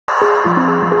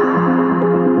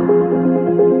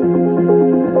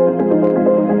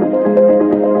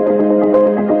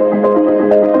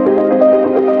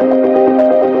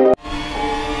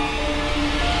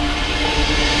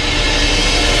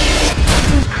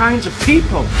kinds of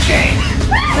people, Jane.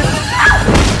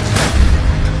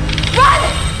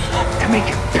 To make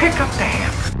you pick up the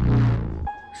hammer.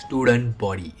 Student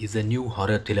Body is a new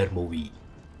horror thriller movie.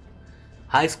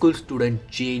 High school student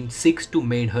Jane seeks to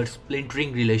mend her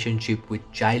splintering relationship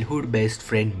with childhood best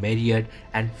friend Marriott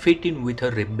and fit in with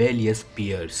her rebellious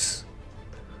peers.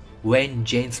 When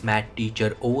Jane's math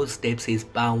teacher oversteps his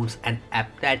bounds, an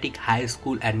apathetic high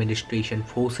school administration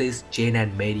forces Jane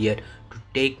and Marriott to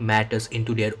take matters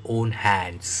into their own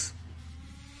hands.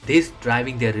 This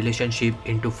driving their relationship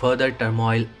into further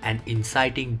turmoil and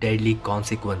inciting deadly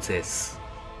consequences.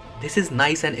 This is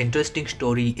nice and interesting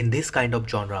story in this kind of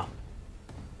genre.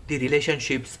 The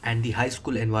relationships and the high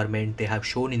school environment they have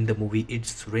shown in the movie,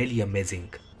 it's really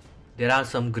amazing. There are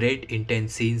some great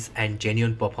intense scenes and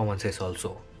genuine performances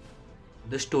also.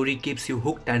 The story keeps you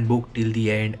hooked and booked till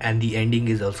the end, and the ending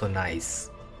is also nice.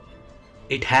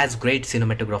 It has great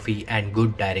cinematography and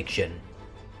good direction.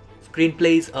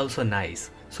 Screenplay is also nice,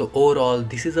 so overall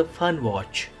this is a fun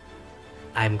watch.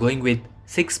 I am going with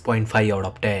 6.5 out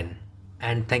of 10.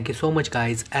 And thank you so much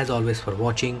guys as always for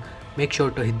watching. Make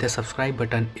sure to hit the subscribe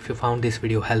button if you found this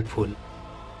video helpful.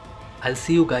 I'll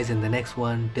see you guys in the next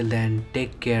one. Till then,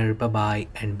 take care, bye bye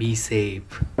and be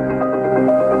safe.